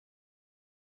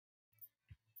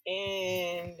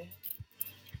And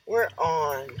we're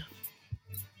on.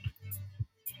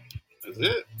 That's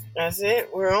it? That's it.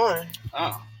 We're on.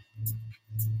 Oh.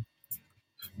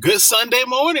 Good Sunday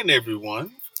morning,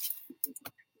 everyone.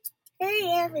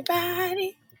 Hey,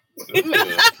 everybody.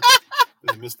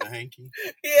 Mr. Hanky.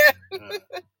 Yeah.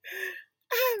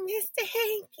 I'm Mr.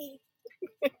 Hanky.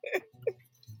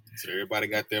 So everybody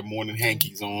got their morning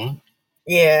hankies on.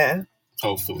 Yeah.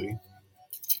 Hopefully.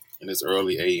 And it's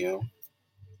early a.m.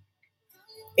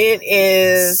 It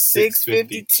is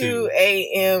 6:52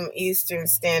 a.m. Eastern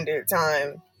Standard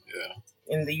Time. Yeah.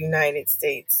 In the United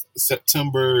States.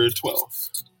 September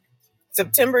 12th.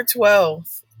 September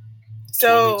 12th.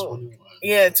 So, 2021.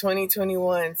 Yeah,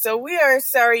 2021. So we are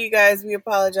sorry, you guys. We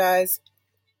apologize.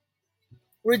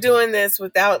 We're doing this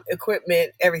without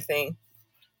equipment, everything.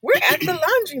 We're at the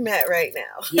laundromat right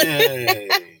now. Yay.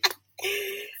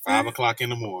 5 o'clock in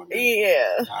the morning.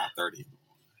 Yeah. 5:30.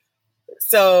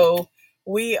 So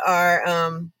we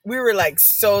were like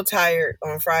so tired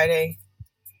on Friday.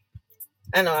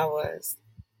 I know I was.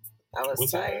 I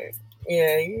was tired.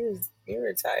 Yeah, you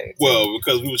were tired. Well,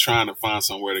 because we were trying to find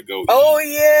somewhere to go. Oh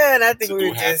yeah, and I think we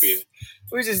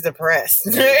were just depressed.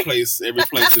 Every place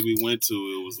that we went to,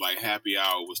 it was like happy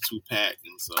hour was too packed,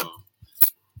 and so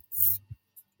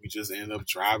we just ended up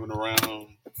driving around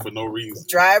for no reason.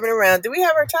 Driving around. Do we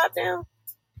have our top down?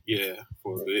 Yeah,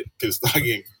 for a bit. Because it's started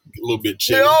getting a little bit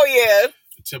chilly. Oh yeah.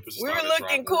 The temperature. We were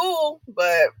looking cool,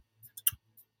 but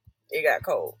it got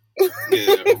cold.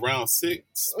 Yeah, around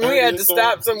 6. We had to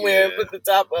stop somewhere and put the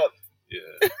top up.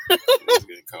 Yeah, it was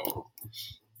getting cold.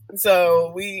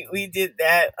 So we did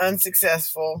that,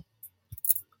 unsuccessful.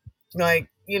 Like,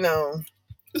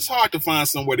 it's hard to find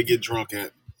somewhere to get drunk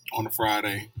at on a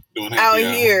Friday doing out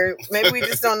here. Maybe we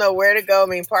just don't know where to go. I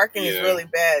mean, parking is really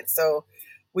bad, so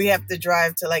we have to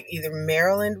drive to like either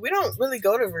Maryland. We don't really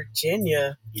go to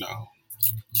Virginia. No.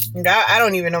 I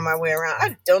don't even know my way around.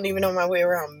 I don't even know my way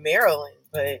around Maryland,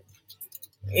 but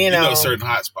you know certain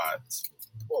hot spots.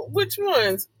 Well, which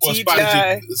ones? Well,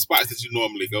 the spots that you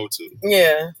normally go to.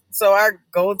 Yeah. So our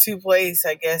go-to place,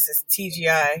 I guess, is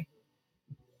TGI.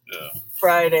 Yeah.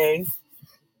 Friday.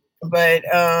 But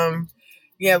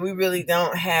yeah, we really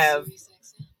don't have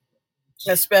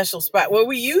a special spot. Well,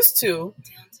 we used to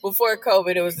before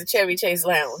COVID. It was the Chevy Chase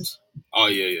Lounge. Oh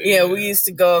yeah. Yeah, we used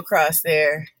to go across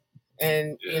there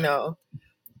and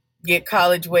get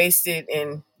college wasted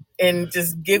and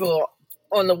just giggle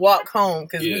on the walk home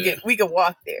because we could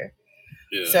walk there.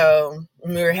 Yeah. So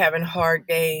we were having hard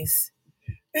days.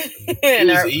 It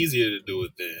was easier to do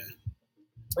it then.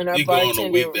 And our bartender, on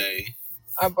a weekday.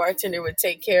 Our bartender would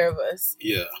take care of us.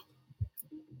 Yeah.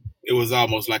 It was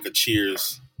almost like a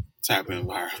Cheers type of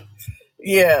environment.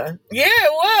 Yeah. Yeah,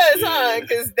 it was, huh?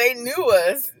 Because they knew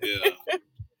us. Yeah.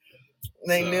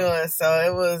 They knew us, so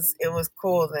it was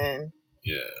cool then.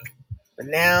 Yeah. But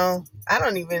now, I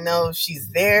don't even know if she's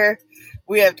there.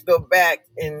 We have to go back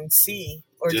and see.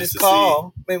 Or just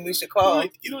call. See. Maybe we should call.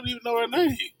 You don't even know her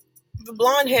name. The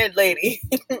blonde haired lady.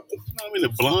 I mean,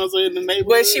 the blondes are in the neighborhood.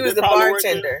 Well, she was the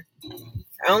bartender.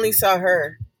 I only saw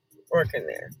her working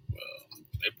there.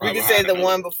 Well, we could say the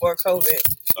one before COVID.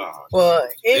 Well,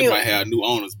 anyway, they might have new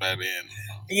owners by then.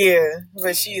 Yeah,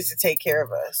 but she used to take care of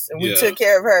us, and we took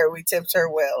care of her. We tipped her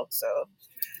well, so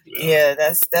yeah,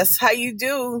 that's how you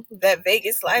do that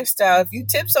Vegas lifestyle. If you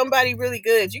tip somebody really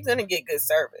good, you're gonna get good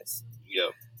service.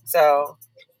 Yep. So,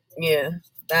 yeah,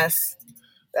 that's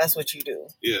what you do.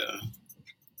 Yeah.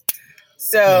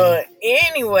 So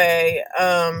anyway,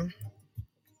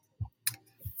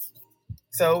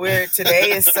 so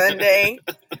today is Sunday.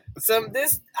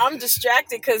 I'm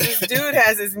distracted because this dude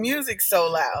has his music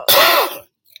so loud.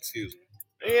 Excuse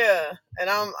me. Yeah, and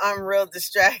I'm real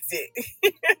distracted.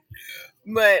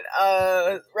 But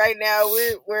right now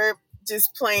we're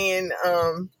just playing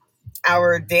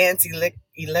our dance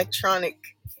electronic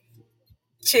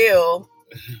chill,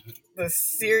 the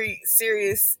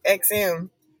Sirius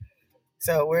XM.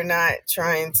 So we're not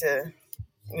trying to,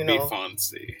 be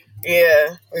fancy.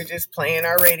 Yeah, we're just playing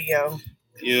our radio.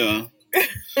 Yeah.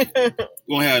 We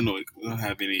don't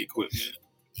have any equipment.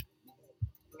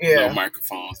 Yeah. No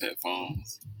microphones,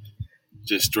 headphones.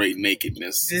 Just straight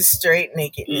nakedness.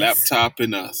 Laptop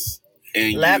and us.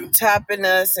 And laptop and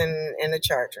us and a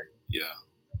charger. Yeah.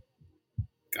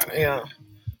 Got it.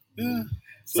 Yeah.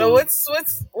 So what?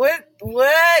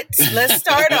 Let's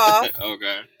start off.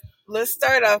 Okay. Let's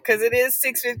start off because it is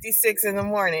 6:56 in the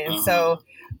morning. Uh-huh. So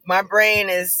my brain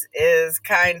is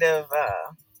kind of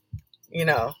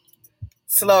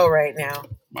slow right now.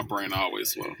 My brain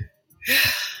always slow.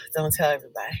 Don't tell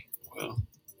everybody. Well,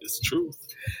 it's true.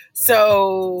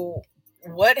 So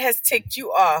what has ticked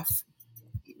you off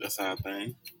That's how I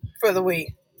think. For the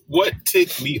week. What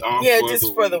ticked me off? Yeah,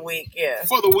 just for the week. Yeah.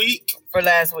 For the week? For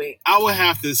last week. I would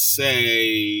have to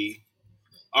say,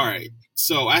 all right.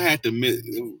 So I had to miss.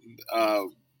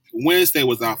 Wednesday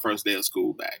was our first day of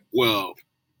school back. Well,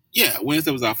 yeah,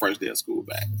 Wednesday was our first day of school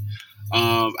back.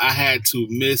 I had to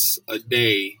miss a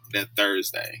day that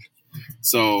Thursday.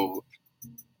 So,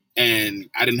 and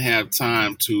I didn't have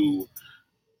time to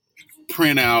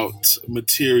print out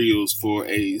materials for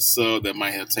a sub that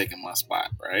might have taken my spot,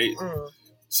 right?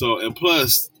 So, and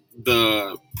plus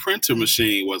the printer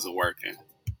machine wasn't working,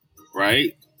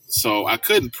 right? So I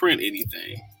couldn't print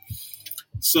anything.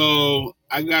 So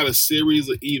I got a series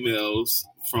of emails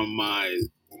from my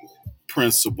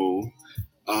principal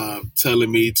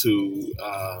telling me to,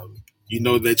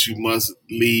 that you must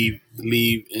leave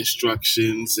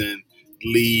instructions and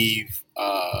leave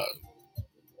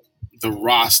the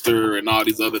roster and all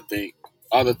these other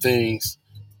things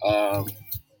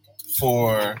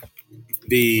for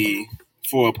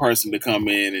a person to come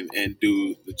in and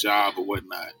do the job or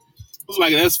whatnot. I was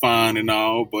like, that's fine and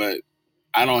all, but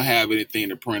I don't have anything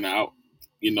to print out.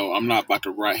 I'm not about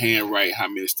to handwrite how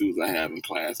many students I have in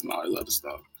class and all this other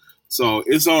stuff. So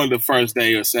it's only the first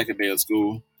day or second day of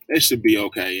school. It should be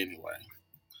okay anyway.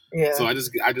 Yeah. So I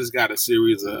just got a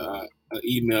series of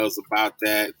emails about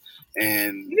that,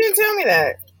 and you didn't tell me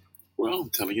that. Well, I'm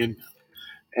telling you now.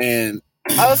 And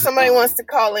somebody wants to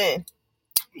call in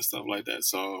and stuff like that.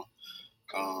 So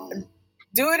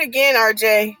do it again,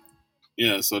 RJ.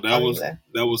 Yeah. So that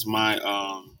was my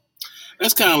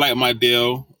that's kind of like my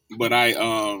deal, but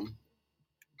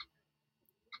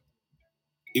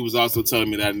he was also telling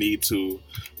me that I need to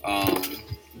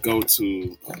go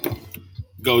to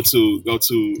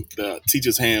the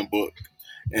teacher's handbook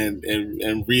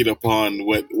and read upon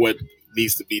what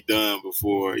needs to be done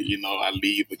before I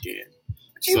leave again.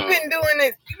 You've been doing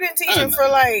it. You've been teaching for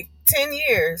like 10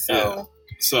 years. So yeah.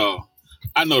 So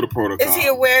I know the protocol. Is he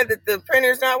aware that the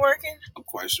printer's not working? I'm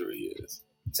quite sure he is.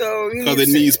 So because it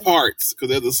needs parts. Because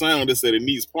there's a sound that said it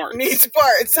needs parts. Needs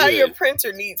parts. How your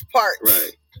printer needs parts.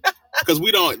 Right. Because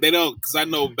because I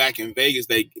know back in Vegas,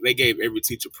 they gave every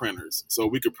teacher printers so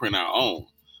we could print our own.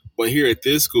 But here at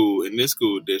this school, in this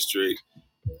school district,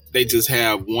 they just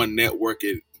have one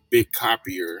networked big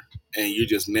copier and you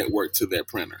just network to that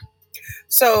printer.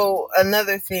 So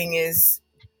another thing is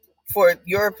for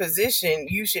your position,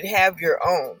 you should have your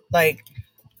own. Like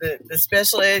the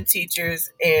special ed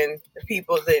teachers and the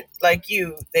people that, like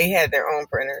you, they had their own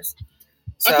printers.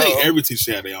 So, I think every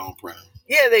teacher had their own printer.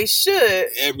 Yeah, they should.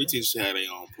 Every teacher had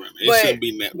their own printer. It shouldn't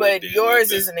be networked. But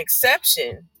yours is an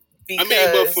exception.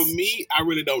 But for me, I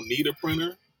really don't need a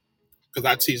printer because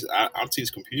I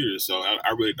teach computers, so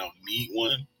I really don't need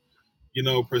one,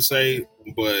 per se.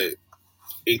 But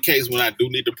in case when I do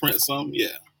need to print something,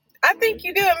 yeah. I think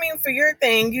you do. I mean, for your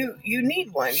thing, you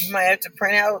need one. You might have to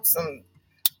print out some,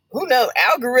 who knows,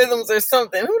 algorithms or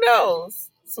something. Who knows?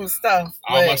 Some stuff.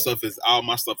 All my stuff is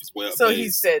web-based. So he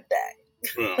said that.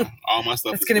 Well, all my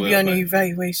stuff is going to be on your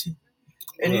evaluation.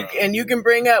 And you can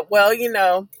bring up,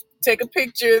 take a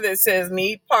picture that says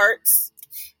need parts.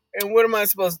 And what am I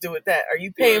supposed to do with that? Are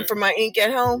you paying for my ink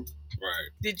at home? Right.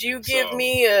 Did you give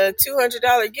me a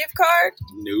 $200 gift card?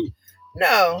 Nope.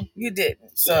 No, you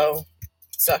didn't. So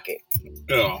suck it.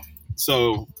 Yeah.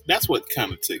 So that's what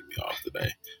kind of ticked me off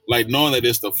today. Like knowing that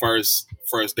it's the first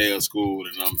day of school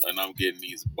and I'm getting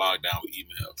these bogged down with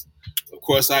emails. Of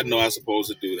course, I know I'm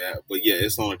supposed to do that, but yeah,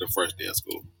 it's only the first day of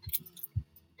school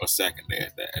or second day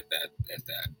at that.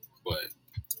 But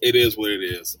it is what it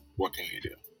is. What can you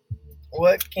do?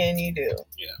 What can you do?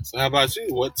 Yeah. So how about you?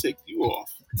 What ticked you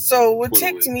off? So what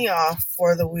ticked me off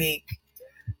for the week?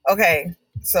 Okay,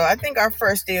 so I think our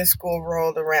first day of school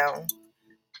rolled around,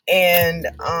 and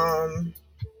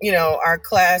our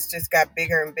class just got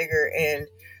bigger and bigger, and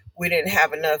we didn't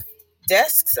have enough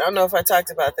desks. I don't know if I talked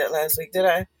about that last week. Did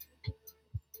I?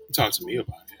 Talk to me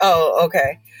about it. Oh,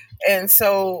 okay. And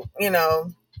so, I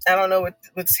don't know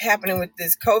what's happening with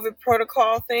this COVID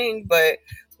protocol thing, but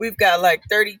we've got like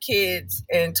 30 kids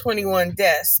and 21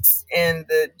 desks. And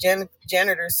the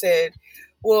janitor said,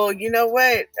 well, you know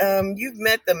what? You've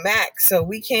met the max, so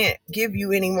we can't give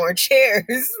you any more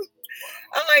chairs.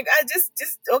 I'm like,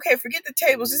 okay, forget the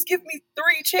tables. Just give me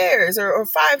 3 chairs or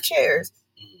 5 chairs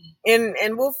and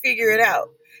we'll figure it out.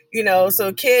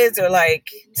 So kids are like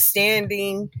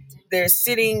standing, they're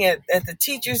sitting at the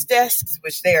teacher's desks,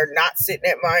 which they are not sitting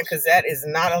at mine because that is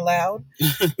not allowed.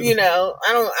 I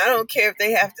don't care if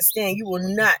they have to stand. You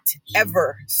will not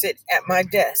ever sit at my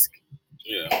desk.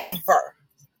 Yeah.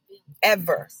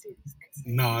 Ever.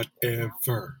 Not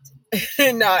ever.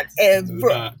 Not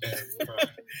ever.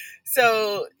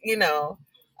 So,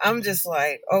 I'm just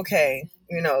like, okay,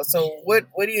 so what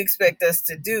do you expect us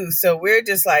to do? So we're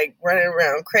just like running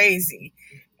around crazy.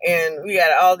 And we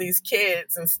got all these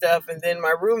kids and stuff. And then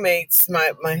my roommates,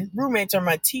 my roommates are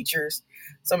my teachers.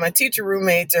 So my teacher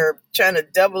roommates are trying to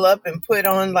double up and put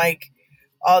on like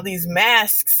all these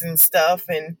masks and stuff.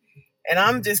 And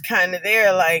I'm just kind of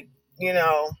there like,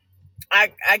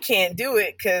 I can't do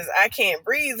it because I can't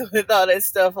breathe with all that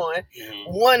stuff on. Mm-hmm.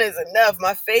 One is enough.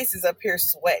 My face is up here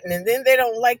sweating. And then they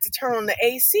don't like to turn on the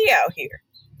AC out here.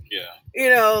 Yeah.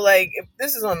 Like if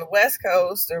this is on the West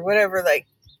Coast or whatever, like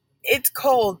it's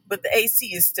cold, but the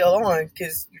AC is still on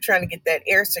because you're trying to get that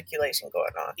air circulation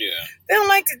going on. Yeah. They don't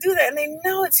like to do that and they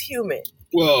know it's humid.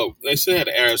 Well, they should have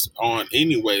the air on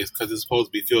anyways because it's supposed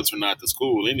to be filtering out the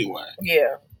school anyway.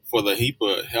 Yeah. For the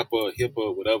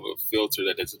HEPA, whatever filter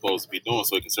that they're supposed to be doing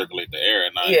so it can circulate the air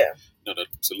and not,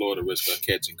 to lower the risk of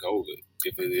catching COVID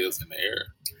if it is in the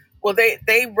air. Well,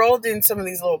 they rolled in some of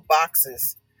these little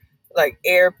boxes, like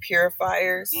air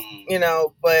purifiers,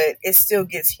 but it still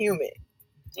gets humid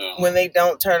when they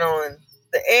don't turn on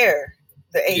the air,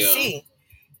 the AC.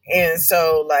 Yeah. And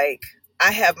so, like,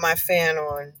 I have my fan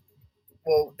on.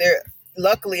 Well, they're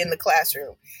luckily in the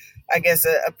classroom. I guess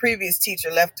a previous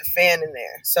teacher left a fan in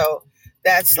there. So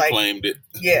that's you claimed it.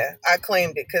 Yeah, I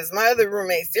claimed it because my other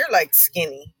roommates, they're like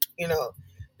skinny,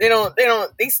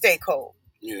 they stay cold.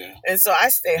 Yeah. And so I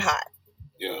stay hot.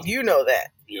 Yeah. You know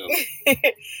that. Yeah.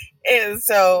 And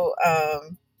so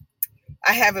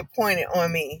I have it pointed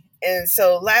on me. And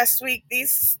so last week,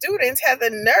 these students had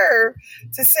the nerve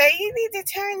to say, you need to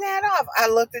turn that off. I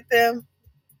looked at them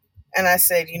and I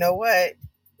said, you know what?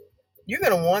 You're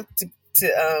going to want to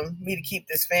me to keep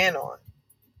this fan on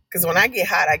because when I get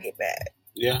hot, I get bad.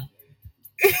 Yeah.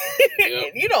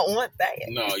 Yep. You don't want that.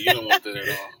 No, you don't want that at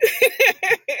all.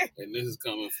 And this is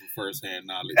coming from firsthand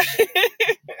knowledge.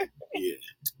 Yeah,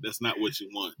 that's not what you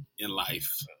want in life.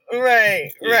 Right.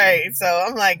 So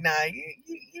I'm like, nah,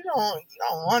 you don't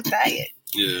want that.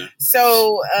 Yeah.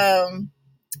 So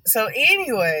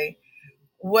anyway,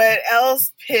 what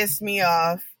else pissed me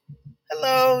off?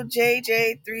 Hello,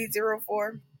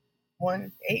 JJ304.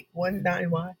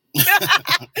 1819Y.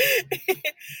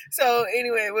 So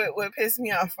anyway, what pissed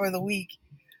me off for the week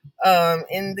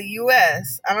in the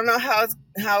U.S. I don't know how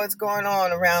it's going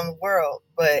on around the world,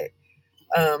 but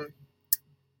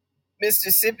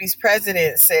Mississippi's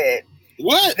president said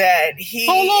that he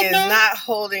is not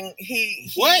holding.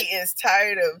 He is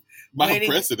tired of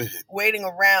waiting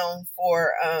around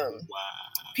for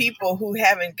people who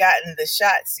haven't gotten the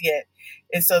shots yet,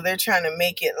 and so they're trying to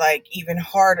make it like even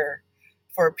harder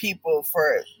for people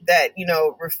that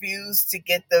refuse to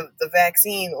get the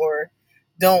vaccine or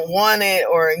don't want it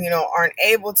or aren't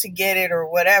able to get it or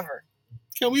whatever.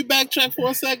 Can we backtrack for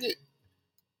a second?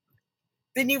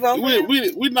 Didn't you vote?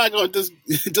 We're not gonna just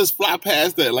fly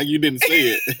past that like you didn't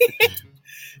say it.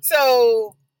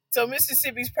 So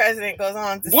Mississippi's president goes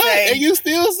on to say, and you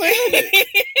still saying it?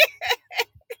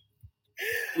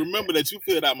 Remember that you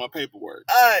filled out my paperwork.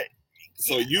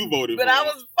 So you voted but for I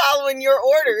was following your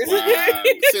orders. Wow.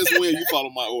 Since when you follow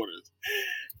my orders?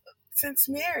 Since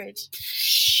marriage.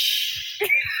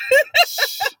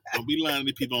 Don't be lying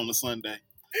to people on a Sunday,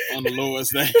 on the Lord's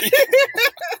Day.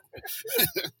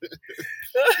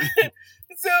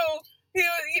 So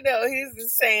he's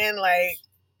just saying like,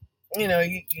 you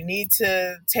need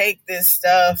to take this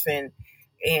stuff and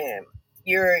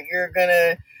your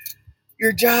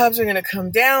jobs are gonna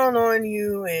come down on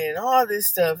you and all this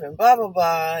stuff and blah blah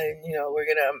blah, and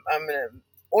I'm gonna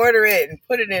order it and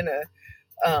put it in a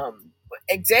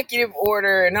executive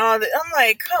order and all that. I'm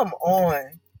like, come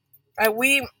on.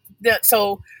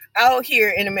 So out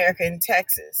here in America, in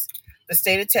Texas, the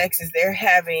state of Texas, they're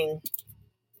having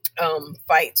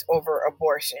fights over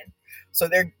abortion. So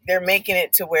they're making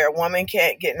it to where a woman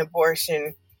can't get an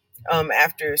abortion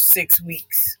after 6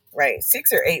 weeks. Right,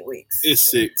 6 or 8 weeks.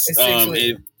 It's 6. It's 6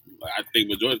 weeks. I think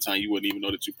majority of the time you wouldn't even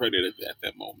know that you're pregnant at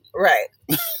that moment. Right.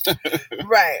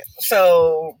 Right.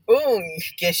 So, boom,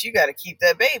 guess you got to keep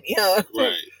that baby, huh?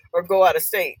 Right. Or go out of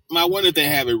state. I wonder if they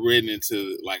have it written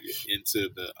into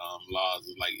the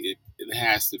laws. Like it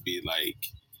has to be like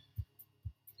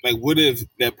what if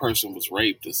that person was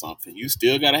raped or something? You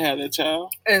still got to have that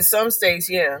child? In some states,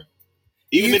 yeah.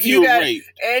 Even if you were raped.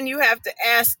 And you have to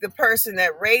ask the person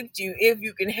that raped you if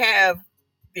you can have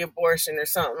the abortion or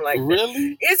something like that.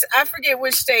 Really? I forget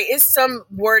which state. It's some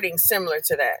wording similar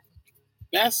to that.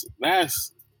 That's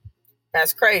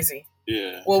crazy.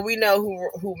 Yeah. Well, we know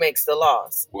who makes the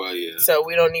laws. Well, yeah. So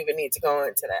we don't even need to go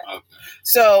into that. Okay.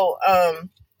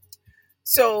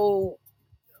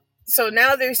 So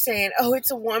now they're saying, oh,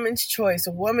 it's a woman's choice.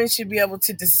 A woman should be able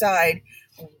to decide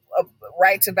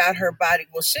rights about her body.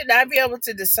 Well, shouldn't I be able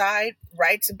to decide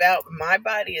rights about my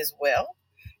body as well?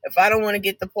 If I don't want to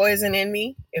get the poison in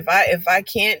me, if I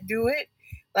can't do it,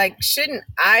 like, shouldn't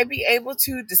I be able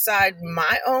to decide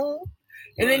my own?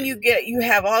 And then you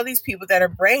have all these people that are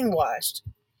brainwashed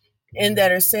and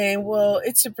that are saying, well,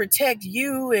 it's to protect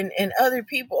you and other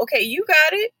people. Okay, you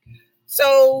got it.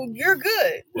 So you're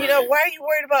good. Right. Why are you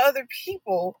worried about other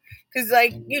people? Because,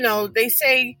 like, they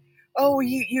say, oh,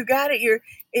 you got it.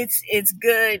 It's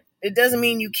good. It doesn't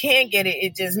mean you can't get it.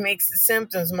 It just makes the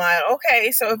symptoms mild.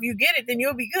 Okay, so if you get it, then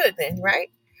you'll be good then, right?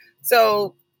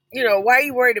 So, why are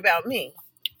you worried about me?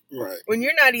 Right. When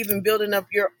you're not even building up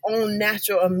your own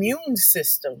natural immune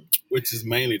system. Which is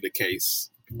mainly the case.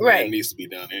 Right. It needs to be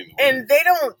done anyway. And they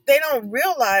don't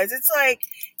realize, it's like,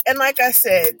 and like I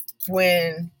said,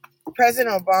 when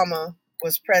President Obama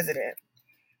was president,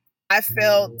 I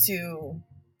failed to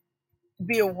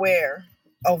be aware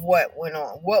of what went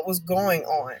on, what was going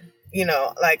on.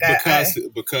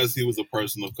 Because he was a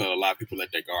person of color, a lot of people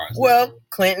let their guards down. Well,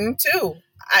 Clinton too.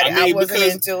 I wasn't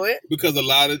into it because a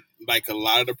lot of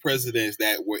the presidents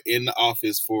that were in the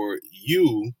office for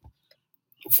you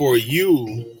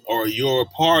or your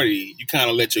party, you kind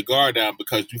of let your guard down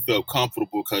because you felt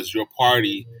comfortable because your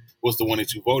party was the one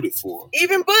that you voted for.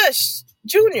 Even Bush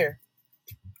Jr.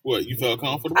 What, you felt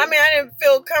comfortable? I mean, I didn't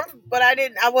feel comfortable, but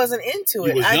I wasn't into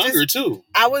it. You was younger too.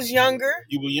 I was younger.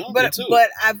 You were younger too.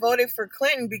 But I voted for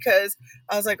Clinton because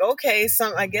I was like, okay,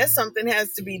 I guess something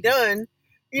has to be done.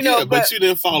 But you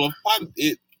didn't follow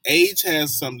it. Age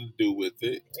has something to do with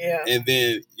it. Yeah. And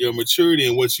then your maturity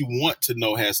and what you want to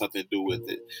know has something to do with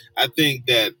it. I think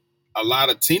that a lot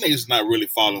of teenagers not really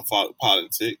following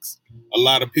politics. A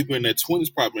lot of people in their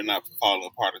 20s probably not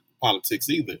following politics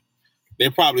either. They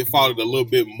probably followed a little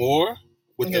bit more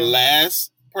with the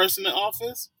last person in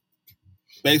office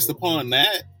based upon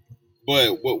that.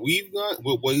 But what we've got,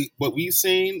 what we've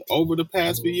seen over the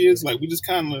past few years, like, we just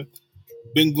kind of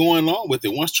been going on with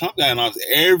it. Once Trump got in office,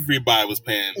 everybody was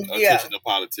paying attention to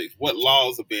politics. What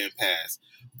laws are being passed?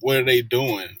 What are they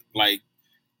doing? Like,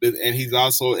 and he's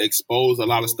also exposed a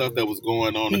lot of stuff that was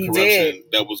going on, the corruption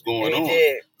that was going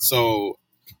on. So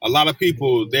a lot of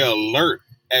people, they're alert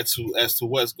as to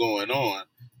what's going on,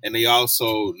 and they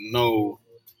also know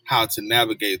how to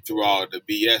navigate through all the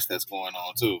BS that's going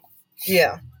on too.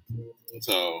 Yeah.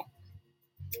 So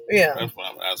yeah, that's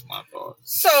my thought.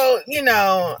 So,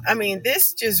 I mean,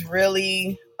 this just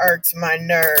really irks my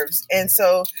nerves. And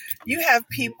so you have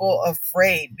people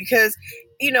afraid because,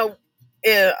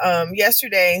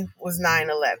 yesterday was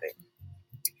 9/11.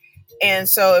 And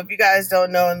so if you guys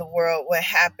don't know in the world what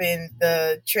happened,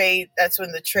 that's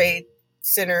when the Trade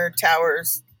Center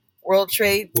towers, World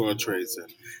Trade Center.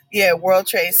 Yeah, World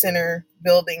Trade Center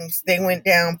buildings, they went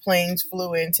down, planes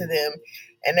flew into them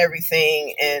and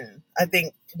everything. And I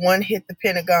think one hit the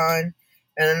Pentagon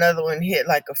and another one hit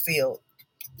like a field.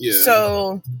 Yeah.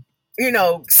 So,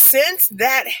 since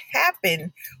that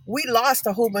happened, we lost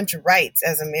a whole bunch of rights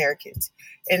as Americans.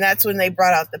 And that's when they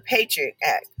brought out the Patriot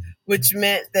Act, which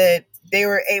meant that they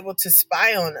were able to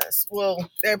spy on us. Well,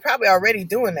 they're probably already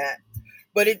doing that,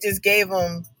 but it just gave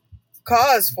them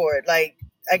cause for it. Like,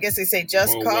 I guess they say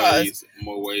just cause.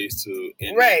 More ways to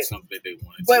enact something they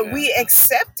wanted. But we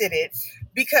accepted it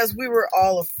because we were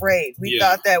all afraid. We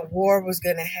thought that war was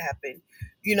going to happen.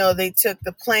 They took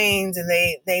the planes and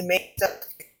they made stuff,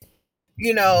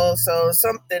 so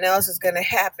something else is going to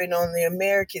happen on the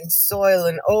American soil.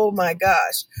 And oh my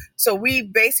gosh. So we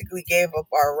basically gave up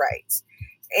our rights.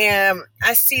 And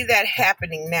I see that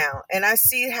happening now. And I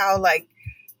see how, like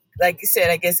you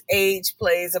said, I guess age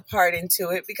plays a part into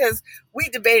it, because we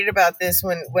debated about this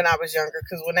when I was younger,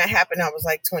 because when that happened, I was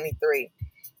like 23.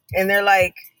 And they're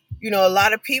like, a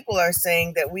lot of people are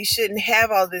saying that we shouldn't have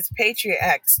all this Patriot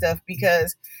Act stuff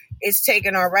because it's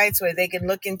taking our rights away. They can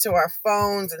look into our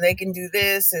phones and they can do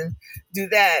this and do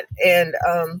that. And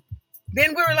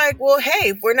then we were like, well, hey,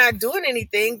 if we're not doing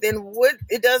anything, then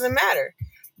it doesn't matter.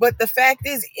 But the fact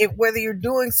is, whether you're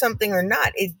doing something or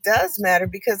not, it does matter,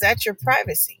 because that's your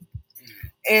privacy.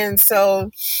 And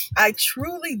so I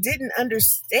truly didn't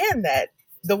understand that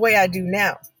the way I do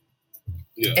now.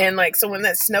 Yeah. And so when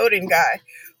that Snowden guy,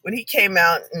 when he came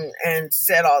out and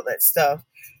said all that stuff,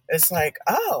 it's like,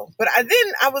 oh, but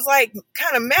then I was like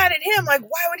kind of mad at him. Like,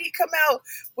 why would he come out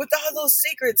with all those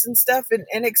secrets and stuff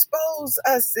and expose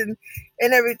us and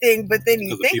everything? But then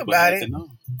you think about it,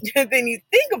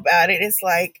 it's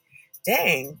like,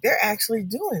 dang, they're actually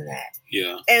doing that.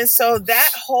 Yeah. And so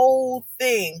that whole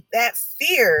thing, that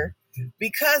fear,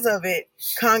 because of it,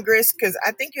 Congress, because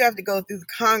I think you have to go through the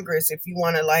Congress if you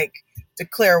want to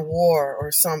declare war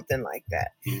or something like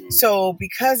that. Mm-hmm. So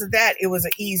because of that, it was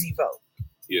an easy vote.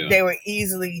 they were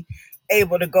easily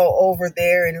able to go over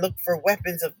there and look for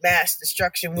weapons of mass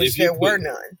destruction, which there were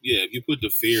none. Yeah, if you put the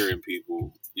fear in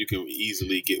people, you can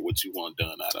easily get what you want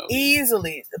done out of it.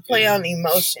 Easily, the play on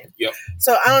emotion. Yep.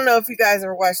 So I don't know if you guys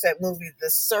ever watched that movie, The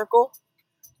Circle,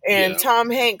 and Tom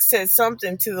Hanks said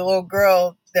something to the little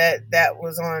girl that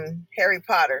was on Harry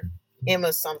Potter,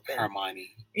 Emma something. Hermione.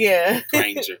 Yeah.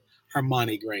 Granger.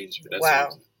 Hermione Granger. That's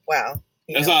wow.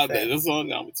 That's all. That's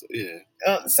all.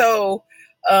 Yeah. So.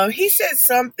 He said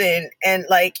something, and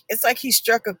like it's like he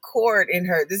struck a chord in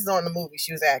her. This is on the movie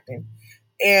she was acting,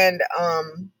 and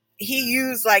he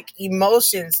used like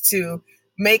emotions to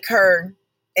make her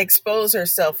expose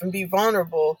herself and be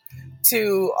vulnerable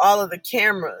to all of the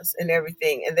cameras and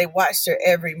everything, and they watched her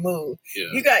every move.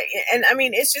 And I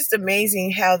mean, it's just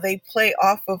amazing how they play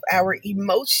off of our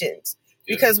emotions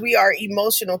because we are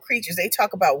emotional creatures. They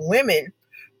talk about women,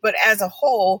 but as a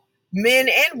whole, men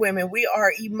and women, we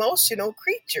are emotional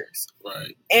creatures.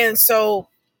 Right. And so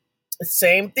the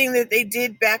same thing that they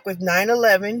did back with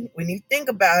 9/11, when you think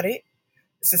about it,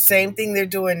 it's the same thing they're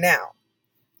doing now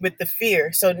with the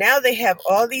fear. So now they have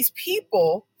all these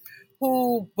people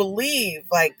who believe,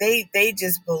 like they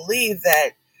just believe that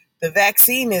the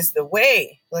vaccine is the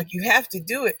way. Like you have to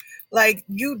do it. Like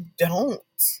you don't.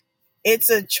 It's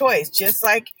a choice. Just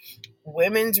like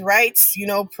women's rights,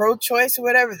 pro-choice or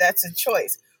whatever, that's a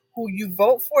choice. Who you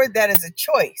vote for, that is a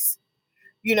choice.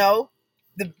 The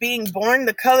being born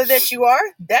the color that you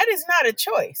are, that is not a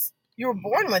choice. You were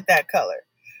born with that color.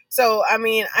 So, I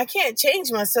mean, I can't change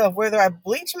myself. Whether I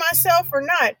bleach myself or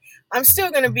not, I'm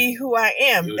still going to be who I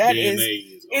am. Your that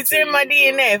DNA is it's in my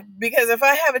DNA. Because if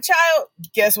I have a child,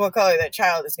 guess what color that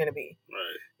child is going to be?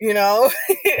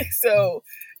 Right. So,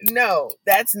 no,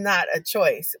 that's not a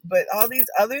choice. But all these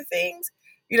other things,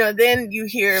 then you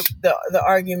hear the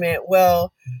argument,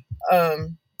 well,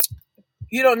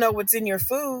 you don't know what's in your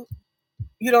food.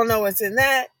 You don't know what's in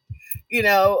that.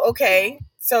 Okay.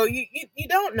 So you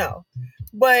don't know.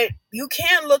 But you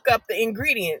can look up the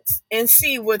ingredients and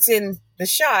see what's in the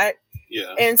shot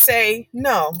and say,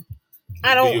 no,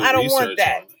 I don't want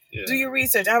that. Do your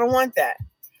research. I don't want that.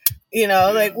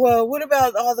 Like, well, what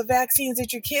about all the vaccines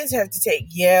that your kids have to take?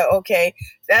 Yeah, okay.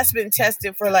 That's been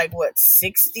tested for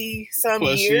 60 some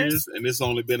years. And it's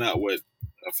only been out,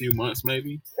 a few months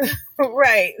maybe?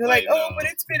 Right. Like, but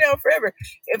it's been out forever.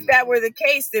 If that were the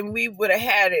case, then we would have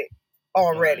had it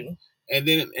already. Right. And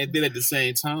then at the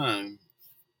same time,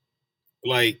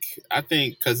 I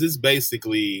think because it's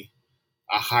basically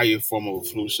a higher form of a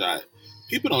flu shot.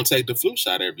 People don't take the flu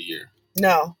shot every year.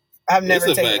 No, I've never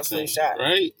taken a flu shot.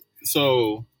 Right?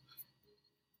 So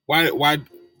why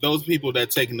those people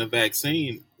that taking the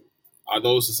vaccine, are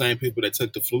those the same people that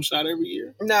took the flu shot every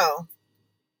year? No.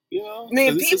 I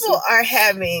mean, people are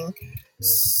having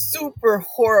super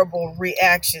horrible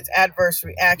adverse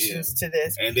reactions to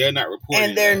this. And they're not reporting it.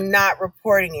 And they're not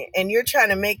reporting it. And you're trying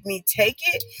to make me take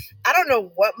it? I don't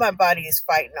know what my body is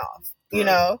fighting off.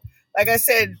 Right. Like I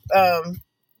said,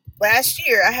 last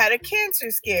year I had a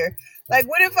cancer scare. Like,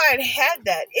 what if I had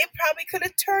that? It probably could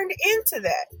have turned into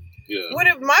that. Yeah. What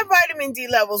if my vitamin D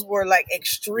levels were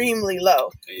extremely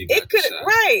low? It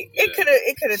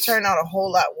could have turned out a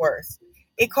whole lot worse.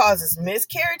 It causes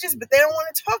miscarriages, but they don't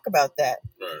want to talk about that.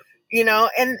 Right.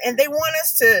 And they want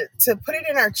us to put it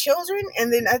in our children.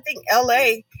 And then I think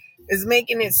LA is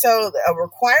making it so a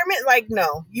requirement. Like,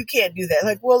 no, you can't do that.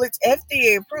 Like, well, it's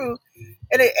FDA approved.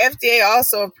 And the FDA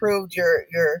also approved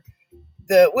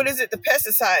the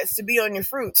pesticides to be on your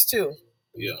fruits too.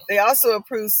 Yeah. They also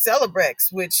approved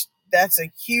Celebrex, which that's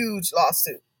a huge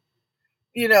lawsuit.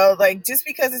 Just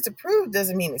because it's approved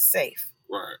doesn't mean it's safe.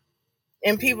 Right.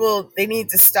 And people, they need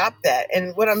to stop that.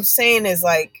 And what I'm saying is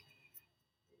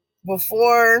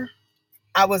before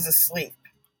I was asleep,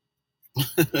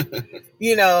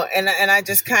 and I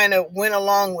just kind of went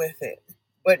along with it.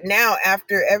 But now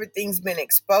after everything's been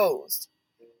exposed,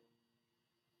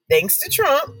 thanks to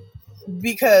Trump,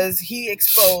 because he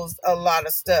exposed a lot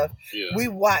of stuff. Yeah. We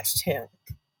watched him.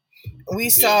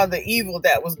 We saw the evil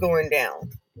that was going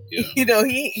down. Yeah.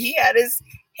 He had his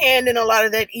hand in a lot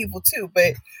of that evil too,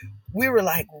 but we were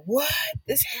like, what?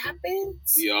 This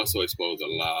happens? He also exposed a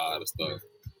lot of stuff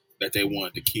that they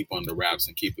wanted to keep under wraps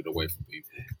and keep it away from people.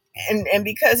 And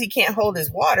because he can't hold his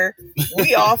water,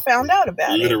 we all found out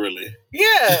about it. Literally.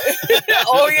 Yeah.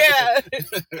 Oh, yeah.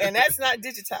 And that's not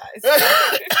digitized.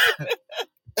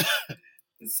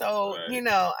 So, right.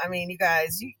 I mean, you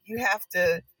guys, you have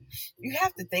to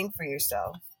think for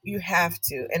yourself. You have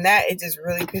to. And it just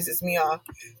really pisses me off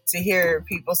to hear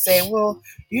people say, well,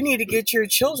 you need to get your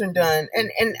children done.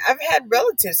 And I've had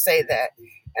relatives say that.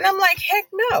 And I'm like, heck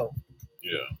no.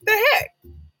 Yeah. The heck?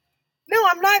 No,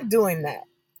 I'm not doing that.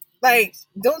 Like,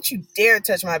 don't you dare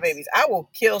touch my babies. I will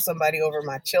kill somebody over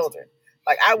my children.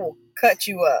 Like, I will cut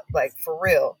you up, like, for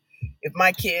real, if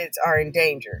my kids are in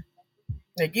danger.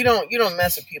 Like, you don't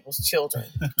mess with people's children.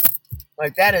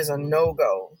 Like, that is a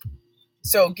no-go.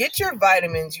 So get your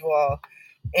vitamins, you all,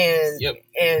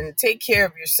 and take care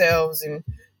of yourselves, and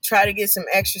try to get some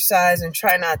exercise, and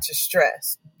try not to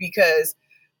stress, because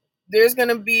there's going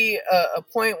to be a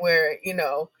point where,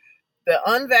 the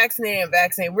unvaccinated and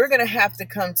vaccinated, we're going to have to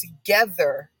come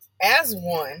together as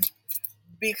one,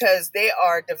 because they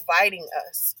are dividing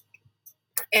us.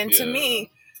 And to me,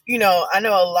 I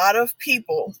know a lot of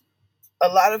people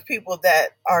that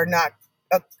are not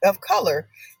of color,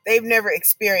 they've never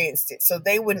experienced it. So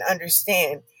they wouldn't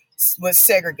understand what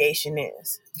segregation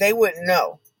is. They wouldn't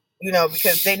know,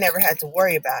 because they never had to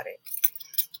worry about it.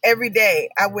 Every day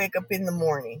I wake up in the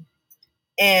morning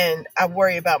and I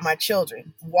worry about my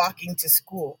children walking to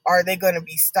school. Are they going to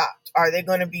be stopped? Are they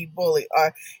going to be bullied?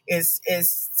 Or is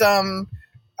some,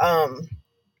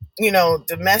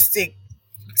 domestic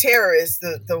terrorists,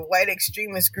 the white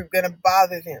extremist group, going to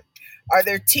bother them? Are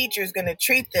their teachers going to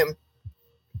treat them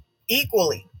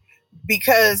equally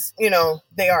because,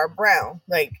 they are brown?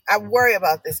 Like, I worry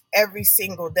about this every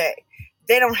single day.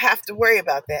 They don't have to worry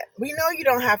about that. We know you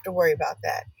don't have to worry about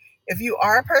that. If you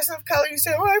are a person of color, you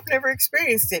say, "Oh, I've never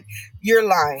experienced it." You're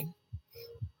lying.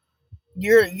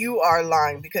 You are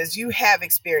lying, because you have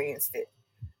experienced it.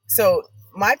 So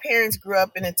my parents grew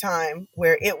up in a time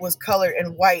where it was color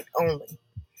and white only.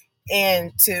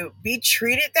 And to be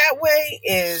treated that way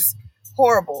is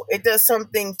horrible. It does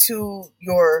something to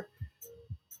your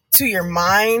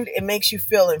mind. It makes you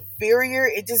feel inferior.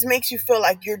 It just makes you feel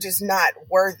like you're just not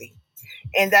worthy.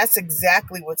 And that's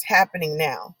exactly what's happening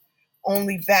now.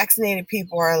 Only vaccinated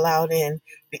people are allowed in.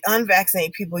 The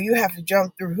unvaccinated people, you have to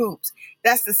jump through hoops.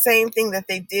 That's the same thing that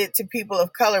they did to people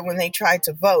of color when they tried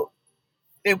to vote.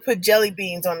 They would put jelly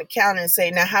beans on the counter and say,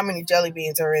 "Now, how many jelly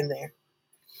beans are in there?"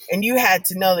 And you had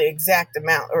to know the exact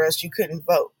amount, or else you couldn't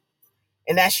vote.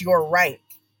 And that's your right.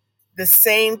 The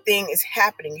same thing is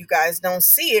happening. You guys don't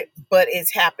see it, but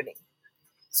it's happening.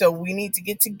 So we need to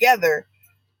get together,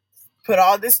 put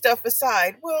all this stuff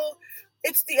aside. Well,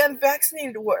 it's the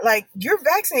unvaccinated word. Like, you're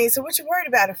vaccinated, so what you worried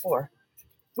about it for?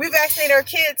 We vaccinate our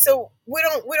kids, so we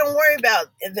don't worry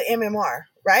about the MMR,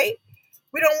 right?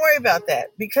 We don't worry about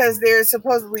that, because they're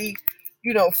supposedly,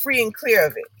 free and clear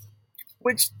of it.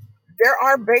 Which there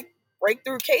are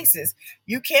breakthrough cases.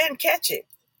 You can catch it,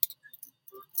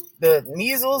 the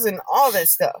measles and all that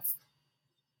stuff.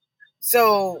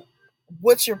 So,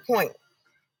 what's your point?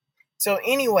 So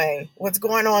anyway, what's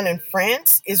going on in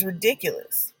France is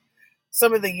ridiculous.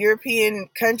 Some of the European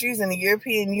countries and the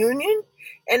European Union.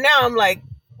 And now I'm like,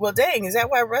 well, dang, is that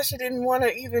why Russia didn't want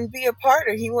to even be a part,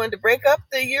 or he wanted to break up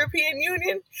the European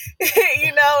Union?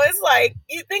 It's like,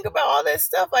 you think about all that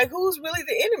stuff, like, who's really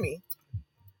the enemy?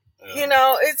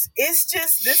 It's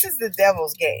just, this is the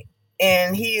devil's game,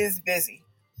 and he is busy.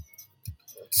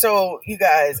 So you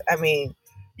guys,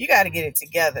 you got to get it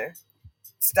together.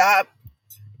 Stop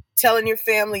telling your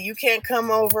family you can't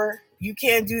come over, you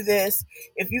can't do this.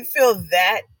 If you feel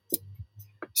that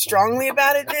strongly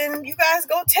about it, then you guys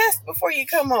go test before you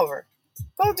come over.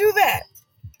 Go do that.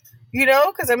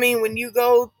 Because when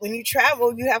you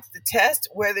travel, you have to test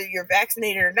whether you're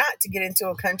vaccinated or not to get into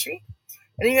a country.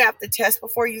 And then you have to test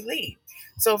before you leave.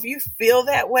 So if you feel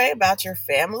that way about your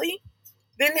family,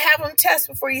 then have them test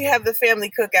before you have the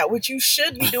family cookout, which you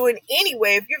should be doing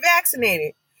anyway if you're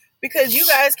vaccinated, because you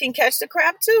guys can catch the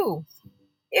crap too,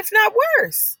 if not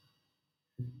worse.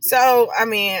 So,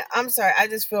 I'm sorry. I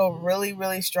just feel really,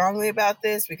 really strongly about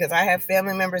this, because I have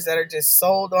family members that are just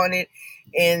sold on it,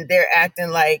 and they're acting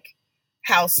like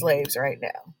house slaves right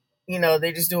now.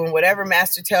 They're just doing whatever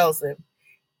master tells them.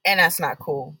 And that's not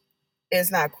cool. It's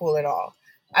not cool at all.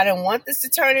 I don't want this to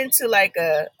turn into like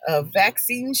a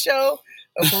vaccine show,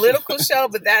 a political show,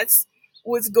 but that's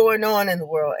what's going on in the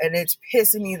world. And it's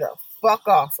pissing me the fuck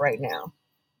off right now.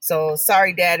 So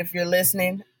sorry, Dad, if you're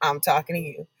listening, I'm talking to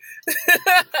you.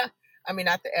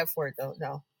 Not the F word, though.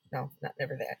 No, not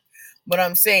never that. But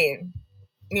I'm saying,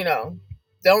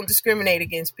 don't discriminate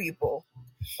against people,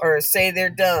 or say they're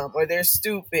dumb or they're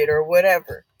stupid or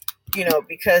whatever,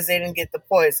 because they didn't get the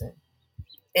poison.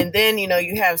 And then,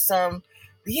 you have some,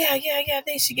 yeah,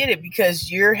 they should get it,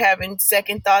 because you're having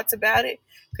second thoughts about it,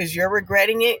 because you're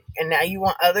regretting it, and now you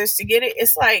want others to get it.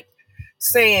 It's like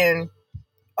saying,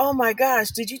 "Oh my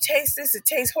gosh, did you taste this? It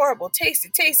tastes horrible. Taste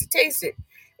it.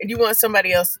 And you want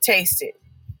somebody else to taste it.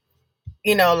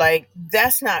 Like,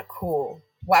 that's not cool.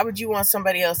 Why would you want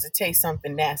somebody else to taste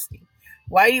something nasty?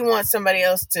 Why do you want somebody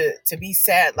else to be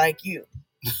sad like you?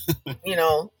 You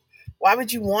know, why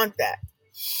would you want that?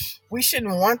 We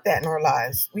shouldn't want that in our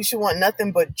lives. We should want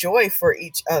nothing but joy for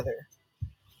each other.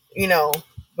 You know,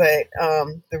 but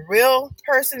the real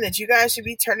person that you guys should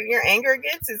be turning your anger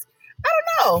against is, I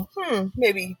don't know,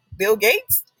 maybe Bill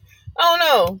Gates. I don't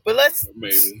know, but let's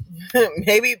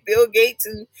maybe Bill Gates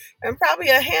and probably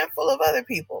a handful of other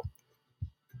people.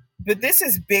 But this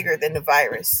is bigger than the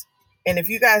virus. And if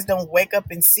you guys don't wake up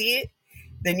and see it,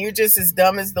 then you're just as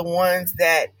dumb as the ones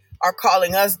that are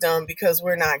calling us dumb because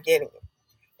we're not getting it.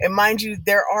 And mind you,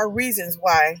 there are reasons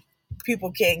why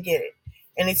people can't get it.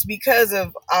 And it's because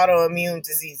of autoimmune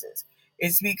diseases.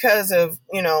 It's because of,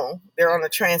 they're on a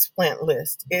transplant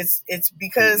list. It's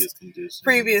because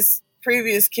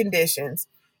previous conditions.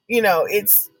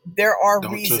 There are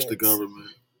reasons. Don't trust the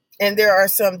government. And there are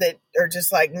some that are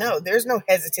just like, no, there's no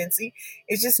hesitancy.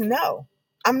 It's just, no,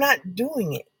 I'm not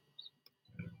doing it.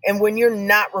 And when you're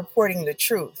not reporting the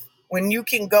truth, when you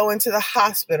can go into the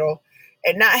hospital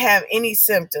and not have any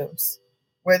symptoms,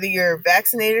 whether you're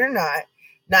vaccinated or not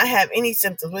have any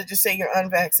symptoms, let's just say you're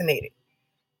unvaccinated,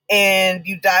 and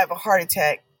you die of a heart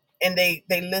attack, and they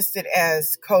list it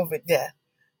as COVID death,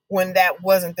 when that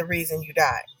wasn't the reason you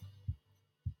died.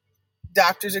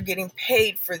 Doctors are getting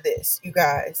paid for this, you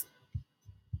guys.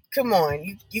 Come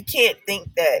on, you can't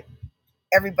think that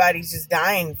everybody's just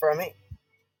dying from it.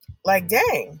 Like,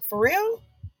 dang, for real?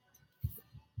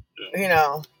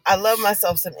 I love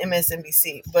myself some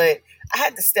MSNBC, but I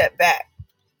had to step back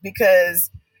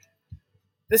because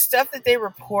the stuff that they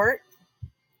report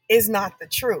is not the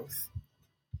truth.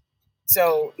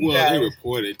 So they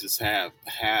report it just half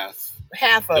of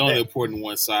it. They only reporting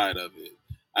one side of it.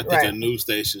 I think a news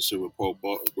station should report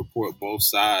both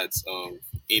sides of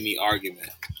any argument,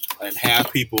 and have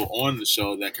people on the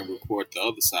show that can report the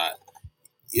other side.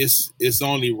 It's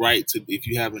only right to, if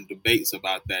you're having debates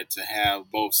about that, to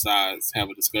have both sides have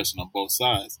a discussion on both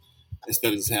sides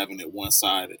instead of just having it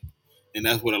one-sided. And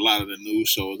that's what a lot of the news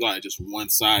shows are, just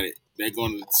one-sided. They're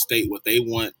going to state what they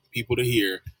want people to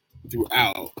hear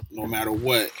throughout, no matter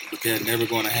what, but they're never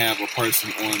going to have a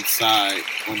person on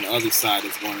the other side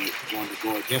is going to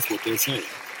go against what they're saying.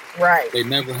 Right. They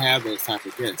never have those type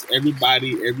of guests. Every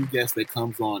guest that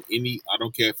comes on I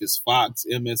don't care if it's Fox,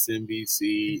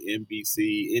 MSNBC,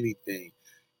 NBC, anything,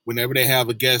 whenever they have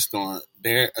a guest on,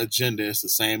 their agenda is the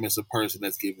same as the person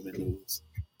that's giving the news.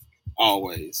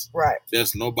 Always. Right.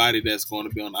 There's nobody that's going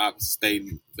to be on the opposite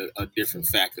stating a different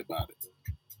fact about it.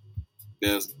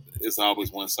 It's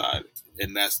always one sided,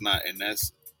 and that's not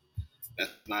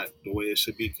the way it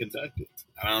should be conducted.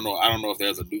 I don't know if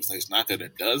there's a news station out there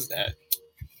that does that.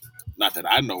 Not that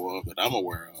I know of, that I'm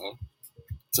aware of.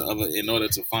 In order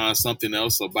to find something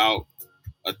else about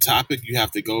a topic, you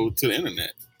have to go to the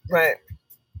internet. Right.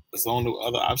 That's the only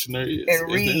other option there is.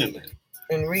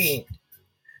 And read.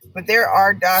 But there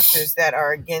are doctors that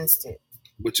are against it.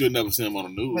 But you'll never see them on the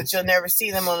news. But you'll never see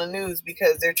them on the news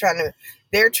because they're trying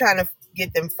to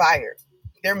get them fired.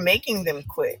 They're making them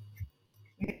quit.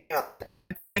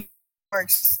 It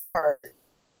works hard.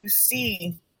 You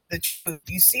see the truth.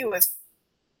 You see what's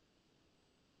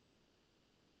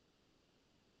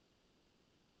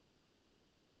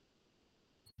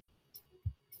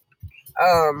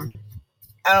I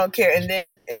don't care. And then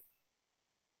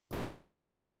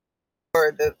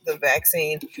for the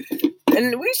vaccine,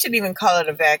 and we should even call it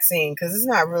a vaccine because it's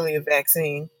not really a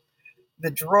vaccine.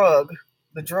 The drug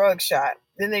shot.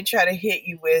 Then they try to hit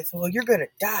you with, well, you're gonna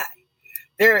die.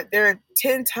 They're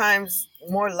 10 times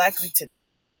more likely to.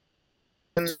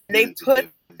 And they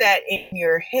put that in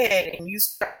your head, and you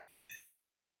start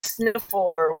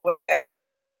sniffle or whatever.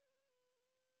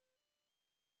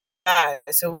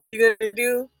 So what you're gonna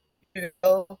do? You're gonna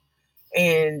go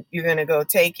and you're gonna go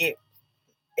take it,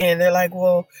 and they're like,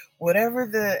 well, whatever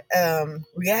the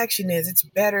reaction is, it's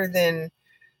better than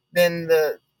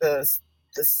the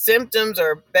symptoms,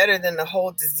 are better than the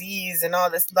whole disease and all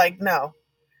this. Like, no.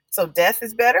 So death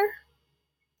is better?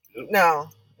 Yep. No.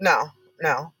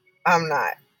 I'm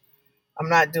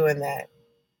not doing that.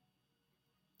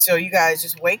 So you guys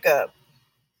just wake up.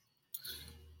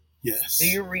 Yes. Do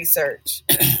your research.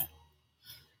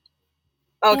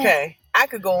 Okay. I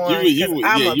could go on because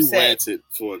I'm upset. You ranted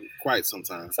for quite some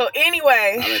time. So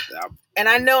anyway, and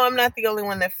I know I'm not the only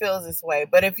one that feels this way,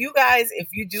 but if you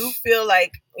do feel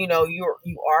like,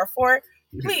 you are for it,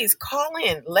 please call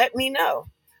in. Let me know.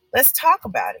 Let's talk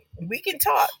about it. We can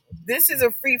talk. This is a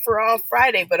free for all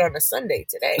Friday, but on a Sunday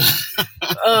today.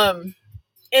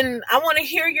 And I want to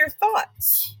hear your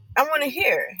thoughts. I want to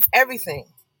hear everything.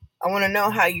 I want to know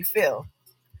how you feel.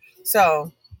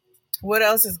 So, what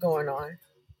else is going on?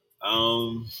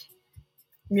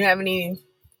 You have any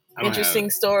Interesting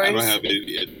stories. I don't have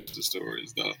any interesting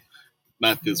stories though.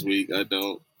 Not this week. I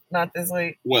don't. Not this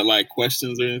week. What, like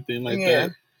questions or anything like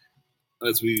that?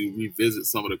 Unless we revisit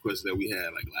some of the questions that we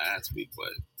had like last week,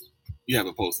 but you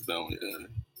haven't posted that one yet.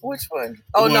 Which one?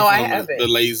 Oh no, I haven't. The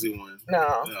lazy one.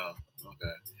 No.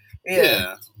 Okay.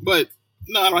 Yeah. But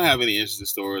no, I don't have any interesting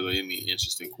stories or any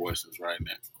interesting questions right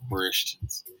now.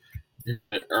 Questions.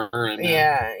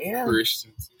 Yeah.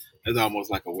 Christians. It's almost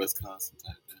like a Wisconsin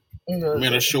type thing.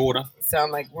 Minnesota.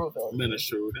 Sound like Rudolph.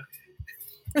 Minnesota.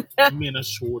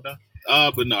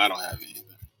 But no, I don't have anything.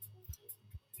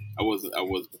 I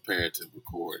was prepared to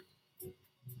record.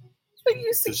 But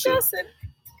you suggested.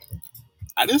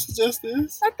 I didn't suggest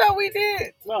this. I thought we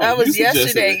did. No, that was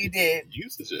yesterday. You did. You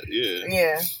suggested, yeah.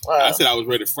 Yeah. Well, I said I was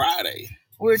ready Friday.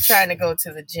 We were trying to go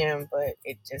to the gym, but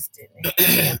it just didn't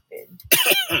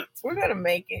happen. We're gonna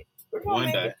make it. We're gonna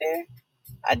make it there.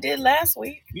 I did last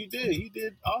week. You did. You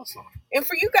did awesome. And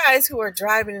for you guys who are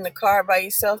driving in the car by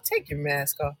yourself, take your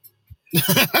mask off.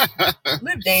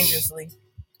 Live dangerously.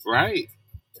 Right.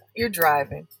 You're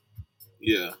driving.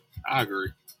 Yeah, I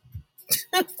agree.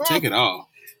 Take it off.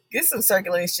 Get some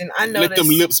circulation. I know. Let them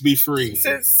lips be free.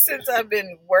 Since I've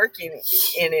been working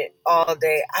in it all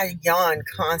day, I yawn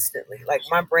constantly. Like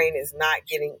my brain is not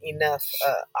getting enough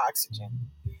oxygen.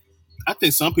 I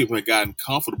think some people have gotten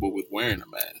comfortable with wearing a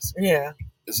mask. Yeah.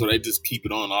 And so they just keep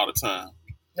it on all the time.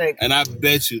 Like, and I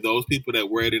bet you those people that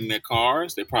wear it in their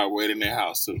cars, they probably wear it in their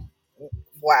house too.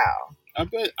 Wow. I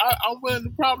bet I'm willing to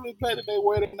probably bet that they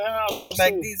wear it in their house.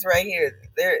 Like too. These right here,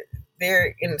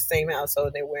 they're in the same household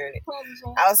and they're wearing it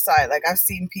outside. Like I've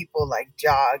seen people like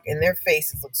jog and their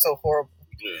faces look so horrible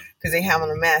because they have on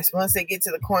a mask. Once they get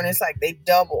to the corner, it's like they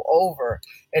double over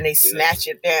and they snatch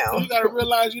it down. So you got to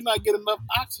realize you're not getting enough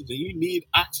oxygen. You need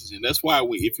oxygen. That's why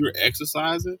if you're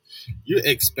exercising, you're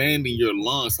expanding your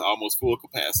lungs to almost full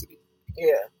capacity.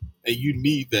 Yeah, and you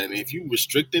need that. And if you're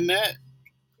restricting that,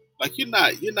 like you're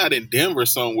not in Denver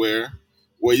somewhere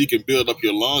where you can build up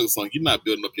your lungs. So you're not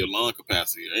building up your lung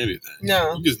capacity or anything.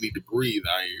 No, you just need to breathe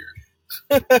out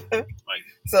here.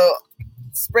 So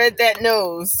spread that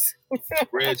nose.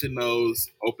 Spread your nose,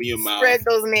 open your mouth. Spread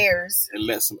those nares. And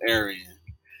let some air in.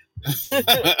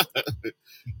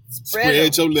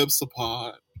 Spread your lips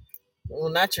apart. Well,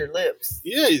 not your lips.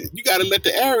 Yeah, you got to let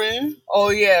the air in. Oh,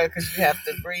 yeah, because you have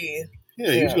to breathe.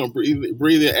 Yeah, you're going to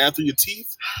breathe it out through your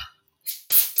teeth.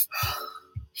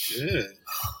 Yeah.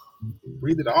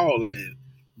 Breathe it all in.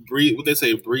 Breathe, what they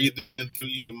say, breathe in through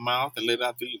your mouth and let it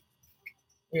out through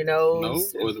your nose.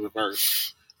 Nose? Or is it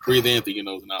reverse? Breathe in through your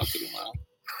nose and out through your mouth.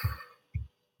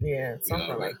 Yeah,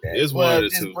 something like that. It's one of the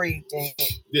just two. Breathe, dang.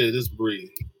 Yeah, just breathe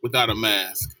without a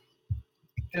mask.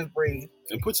 Just breathe.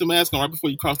 And put your mask on right before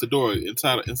you cross the door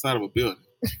inside of a building.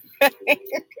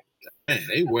 Man,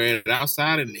 they wear it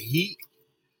outside in the heat.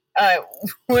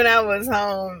 When I was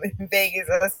home in Vegas,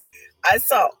 I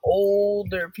saw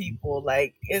older people,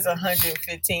 like it's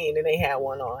 115 and they had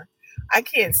one on. I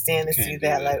can't stand to see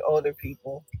that, like older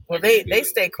people. Well, they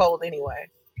stay cold anyway.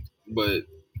 But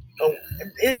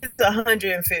it's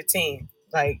 115.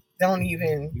 Like, don't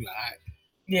even. You hot.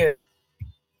 Yeah.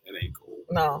 It ain't cold.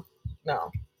 No.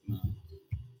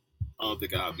 I don't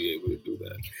think I'll be able to do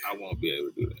that. I won't be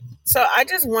able to do that. So I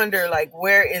just wonder, like,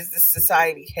 where is the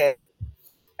society headed?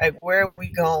 Like, where are we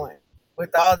going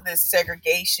with all this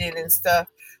segregation and stuff?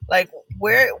 Like,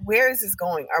 where is this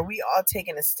going? Are we all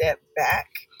taking a step back?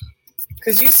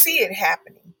 Because you see it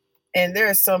happening. And there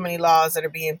are so many laws that are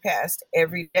being passed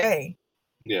every day.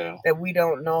 Yeah. That we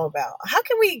don't know about. How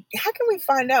can we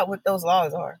find out what those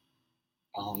laws are?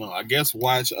 I don't know. I guess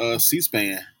watch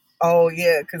C-SPAN. Oh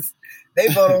yeah, because they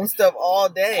vote on stuff all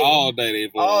day. All day they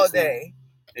vote. All day.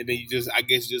 And then I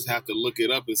guess you just have to look it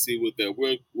up and see what that.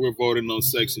 We're voting on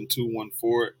Section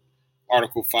 214,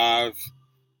 Article 5.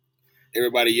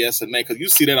 Everybody yes and nay, because you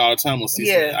see that all the time on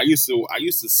C-SPAN. Yeah. I used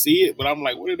to see it, but I'm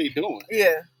like, what are they doing?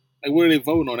 Yeah. Like, what are they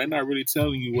voting on? They're not really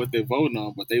telling you what they're voting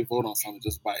on, but they vote on something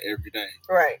just about every day.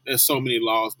 Right. There's so many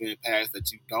laws being passed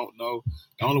that you don't know.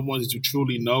 The only ones that you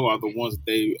truly know are the ones that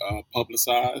they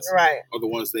publicize. Right. Or the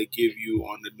ones they give you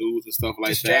on the news and stuff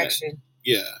like Distraction. that.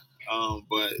 Yeah.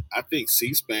 But I think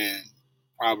C-SPAN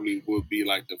probably would be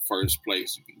like the first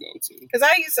place you can go to. Because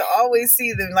I used to always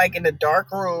see them like in a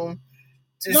dark room.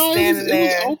 Just standing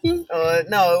there. It was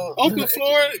open. No. Open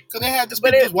floor, because they had this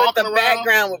but walking the around.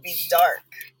 Background would be dark.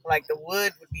 Like the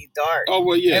wood would be dark. Oh,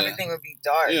 well, yeah. Everything would be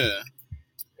dark. Yeah.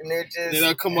 And they're just. And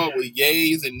they'll come up with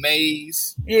yays and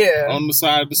nays. Yeah. On the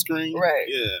side of the screen. Right.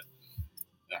 Yeah.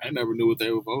 I never knew what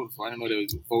they were voting for. I didn't know they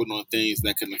were voting on things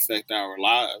that can affect our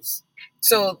lives.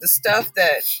 So the stuff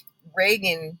that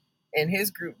Reagan and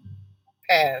his group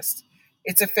passed,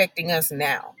 it's affecting us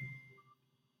now.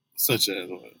 Such as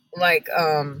what? Like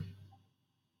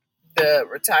the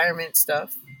retirement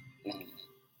stuff. Mm.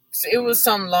 So it was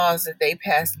some laws that they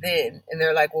passed then, and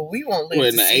they're like, well, we won't live What, to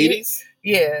in the see 80s? it.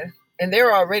 Yeah. And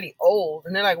they're already old,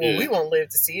 and they're like, well, Yeah. we won't live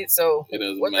to see it, so It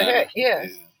doesn't what matter. the heck? Yeah.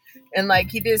 And like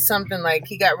he did something like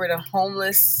he got rid of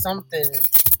homeless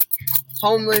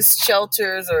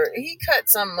shelters, or he cut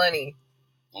some money,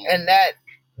 and that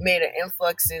made an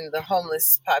influx in the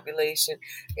homeless population.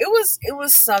 It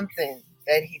was something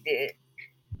that he did.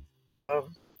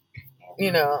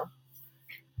 You know.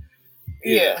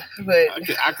 Yeah, but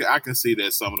I can see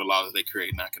that some of the laws that they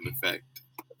create not can affect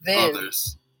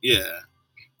others. Yeah,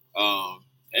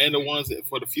 and the ones that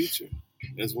for the future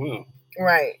as well.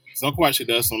 Right. So I'm quite sure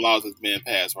there's some laws that's being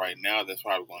passed right now that's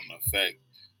probably going to affect,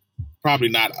 probably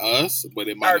not us, but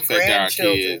it might affect our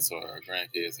kids or our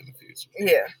grandkids in the future.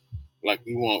 Yeah. Like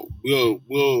we won't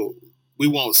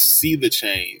see the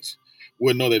change.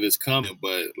 We'll know that it's coming,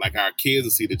 but like our kids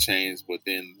will see the change, but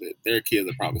then their kids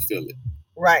will probably feel it.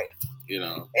 Right. You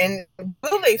know. And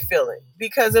will they feel it?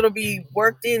 Because it'll be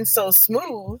worked in so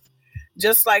smooth,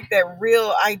 just like that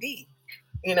real ID.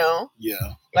 You know?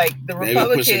 Yeah. Like the They've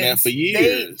Republicans, been pushing that for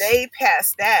years. They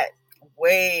passed that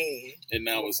way. And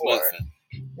now it's before. nothing.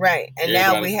 Right. And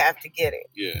now we have to get it.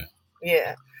 Yeah.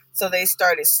 Yeah. So they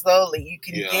started slowly. You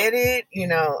can get it, you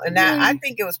know. And now I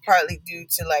think it was partly due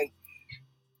to like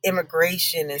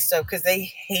immigration and stuff, because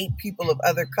they hate people of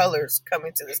other colors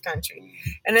coming to this country.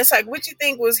 And it's like, what you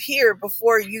think was here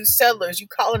before you settlers, you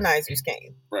colonizers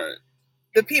came? Right.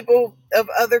 The people of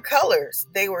other colors,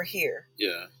 they were here.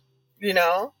 Yeah. You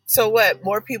know? So what?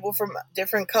 More people from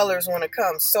different colors want to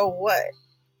come. So what?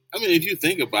 I mean, if you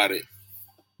think about it,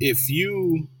 if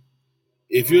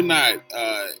you're not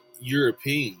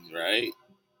European, right?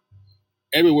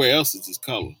 Everywhere else is just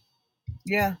color.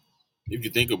 Yeah. If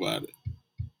you think about it.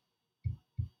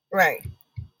 Right.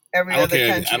 Every other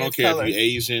country. I don't care if you're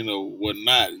Asian or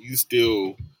whatnot. You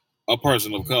still a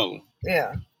person of color.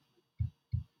 Yeah.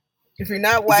 If you're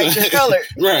not white, you're colored.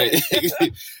 Right.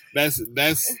 That's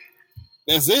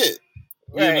it.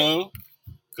 Right. You know?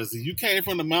 Because you came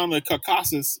from the mountain of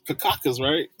Caucasus,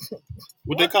 right?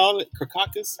 What they call it?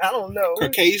 Caucasus? I don't know.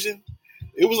 Caucasian?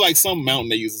 It was like some mountain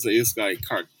they used to say. It's like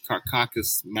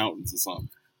Caucasus Mountains or something.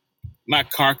 Not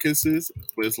carcasses,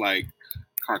 but it's like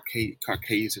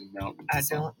Caucasian Mountains. I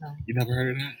don't know. You never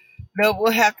heard of that? No,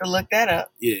 we'll have to look that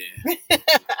up. Yeah.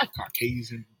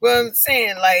 Caucasian. Well, I'm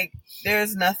saying, like,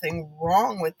 there's nothing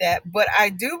wrong with that. But I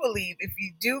do believe if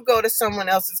you do go to someone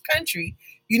else's country,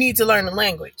 you need to learn the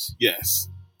language. Yes.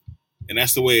 And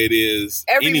that's the way it is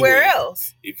everywhere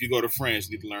else. If you go to France,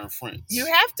 you need to learn French. You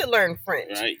have to learn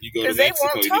French. Right? You go to Mexico,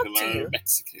 you need to learn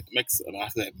Mexican. I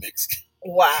said Mexican.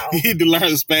 Wow. You need to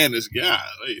learn Spanish. God,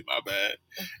 hey, my bad.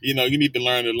 You know, you need to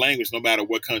learn the language no matter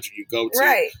what country you go to.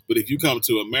 Right. But if you come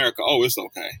to America, it's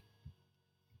okay.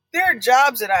 There are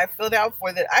jobs that I filled out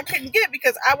for that I couldn't get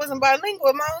because I wasn't bilingual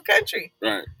in my own country.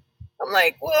 Right. I'm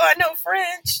like, well, I know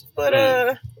French, but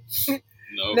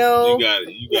no. You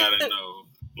gotta know.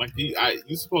 Like you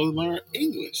supposed to learn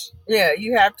English. Yeah,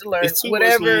 you have to learn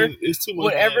whatever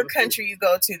whatever country you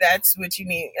go to. That's what you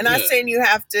need. And I'm saying you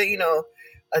have to,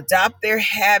 adopt their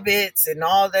habits and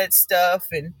all that stuff.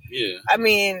 And I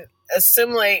mean,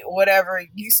 assimilate whatever.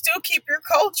 You still keep your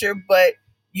culture, but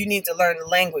you need to learn the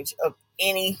language of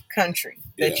any country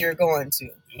that you're going to.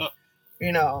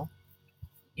 Yeah.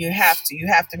 You have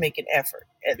to make an effort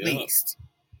at least.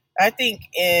 I think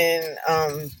in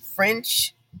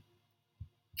French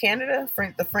Canada,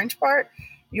 the French part,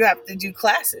 you have to do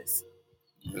classes.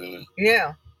 Really?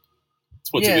 Yeah.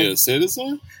 To be a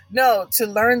citizen? No, to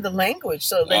learn the language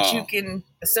so that you can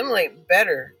assimilate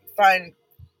better, find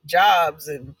jobs,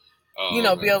 and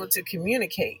be able to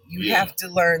communicate. You have to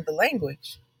learn the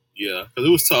language. Yeah, because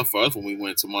it was tough for us when we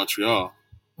went to Montreal.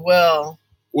 Well,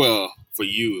 for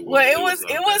you, it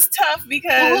was tough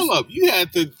because hold up, you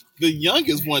had the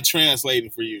youngest one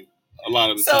translating for you a lot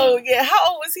of the time. So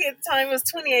how old was he at the time? It was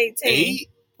 2018. 8,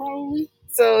 probably.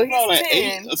 So he's like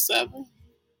 10. 8 or 7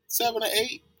 or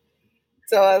 8.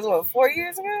 So that was 4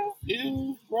 years ago?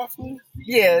 Yeah, roughly.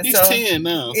 Yeah, he's 10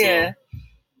 now. Yeah.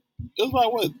 So it was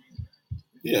about what?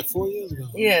 Yeah, 4 years ago.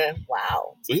 Yeah,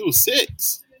 wow. So he was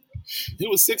 6. He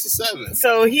was 6 or 7.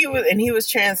 So he was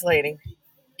translating.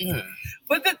 Yeah.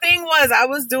 But the thing was, I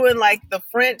was doing like the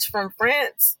French from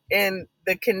France, and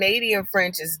the Canadian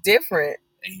French is different.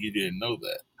 And you didn't know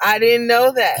that. I didn't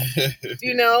know that,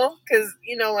 because,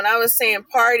 when I was saying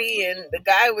party and the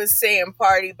guy was saying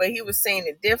party, but he was saying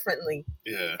it differently.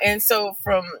 Yeah. And so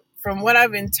from what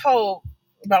I've been told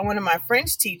by one of my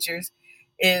French teachers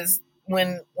is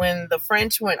when the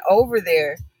French went over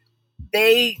there,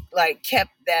 they like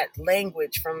kept that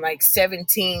language from like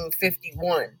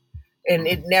 1751, and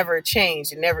it never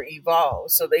changed, it never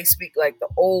evolved. So they speak like the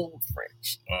old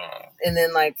French. And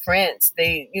then like France,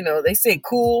 they say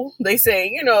cool, they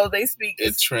say, they speak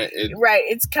right,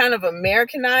 it's kind of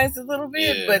Americanized a little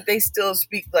bit, but they still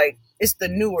speak like it's the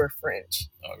newer French.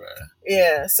 Okay.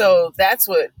 Yeah, so that's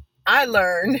what I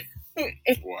learned.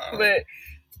 Wow. But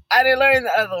I didn't learn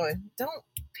the other one. Don't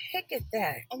pick at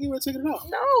that. Oh, you want to take it off?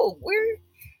 No, we're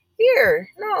here.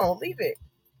 No, leave it.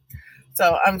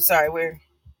 So I'm sorry, we're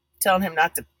telling him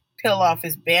not to peel off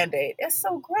his Band-Aid. That's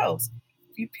so gross.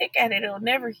 If you pick at it, it'll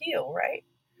never heal, right?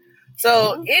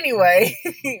 So anyway,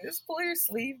 just pull your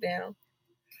sleeve down.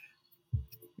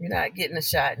 You're not getting a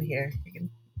shot in here. You can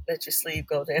let your sleeve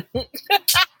go down.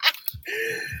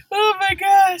 Oh my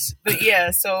gosh. But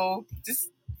yeah, so just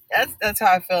that's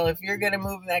how I feel. If you're gonna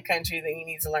move in that country, then you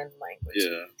need to learn the language.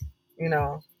 Yeah.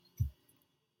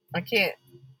 I can't.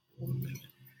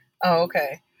 Oh,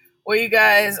 okay. Well, you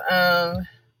guys,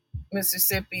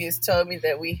 Mississippi has told me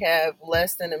that we have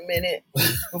less than a minute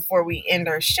before we end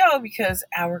our show because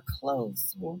our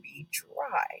clothes will be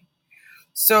dry.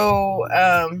 So,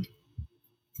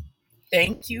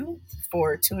 thank you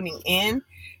for tuning in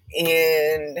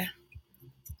and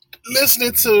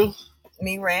listening to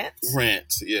me rant.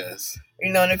 Yes.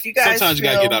 And if you guys sometimes you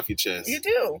gotta get off your chest. You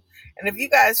do. And if you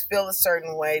guys feel a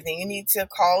certain way, then you need to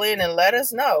call in and let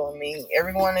us know. I mean,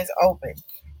 everyone is open.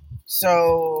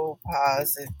 So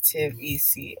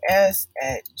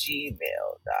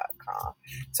positiveecs@gmail.com.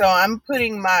 So I'm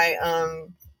putting my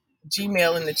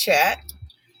Gmail in the chat,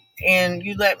 and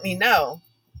you let me know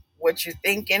what you're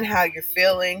thinking, how you're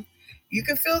feeling. You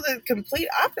can feel the complete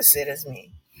opposite as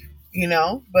me,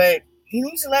 but you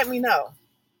need to let me know.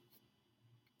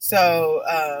 So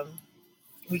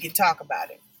we can talk about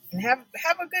it and have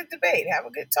a good debate, have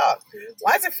a good talk.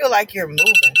 Why does it feel like you're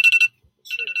moving?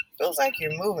 It feels like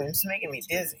you're moving. It's making me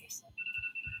dizzy. Is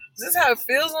this how it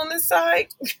feels on this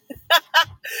side?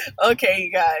 Okay,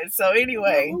 you guys. So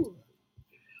anyway,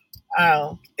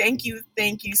 thank you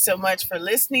so much for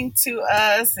listening to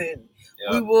us, and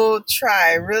we will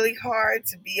try really hard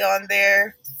to be on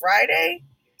there Friday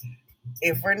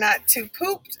if we're not too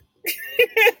pooped.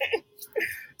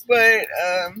 But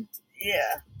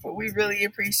but we really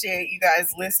appreciate you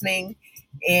guys listening.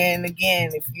 And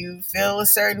again, if you feel a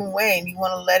certain way and you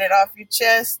want to let it off your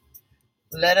chest,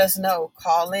 let us know.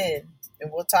 Call in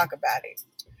and we'll talk about it.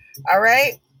 All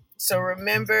right? So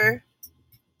remember,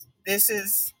 this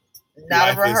is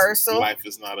not a rehearsal. Life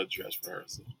is not a dress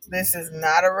rehearsal. This is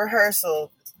not a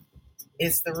rehearsal.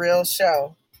 It's the real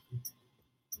show.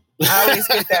 I always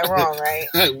get that wrong, right?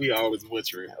 We always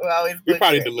butcher it. We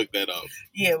probably need to look that up.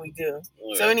 Yeah, we do.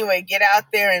 So anyway, get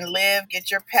out there and live.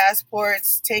 Get your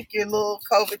passports. Take your little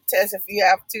COVID test if you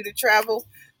have to travel.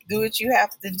 Do what you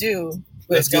have to do.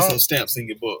 Let's get some stamps in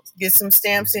your book. Get some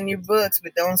stamps in your books,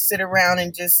 but don't sit around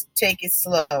and just take it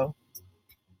slow.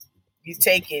 You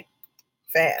take it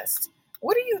fast.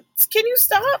 Can you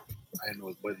stop? I didn't know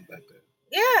it was button back there.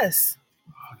 Yes.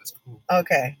 Oh, that's cool.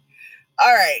 Okay.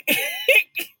 All right.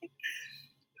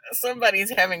 Somebody's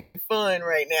having fun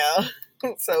right now.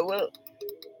 So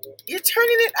you're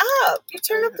turning it up. You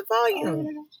turn up the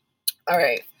volume. All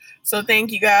right. So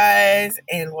thank you guys,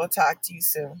 and we'll talk to you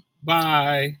soon.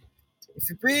 Bye. If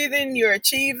you're breathing, you're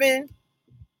achieving.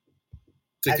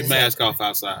 Take your mask off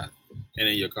outside and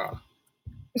in your car.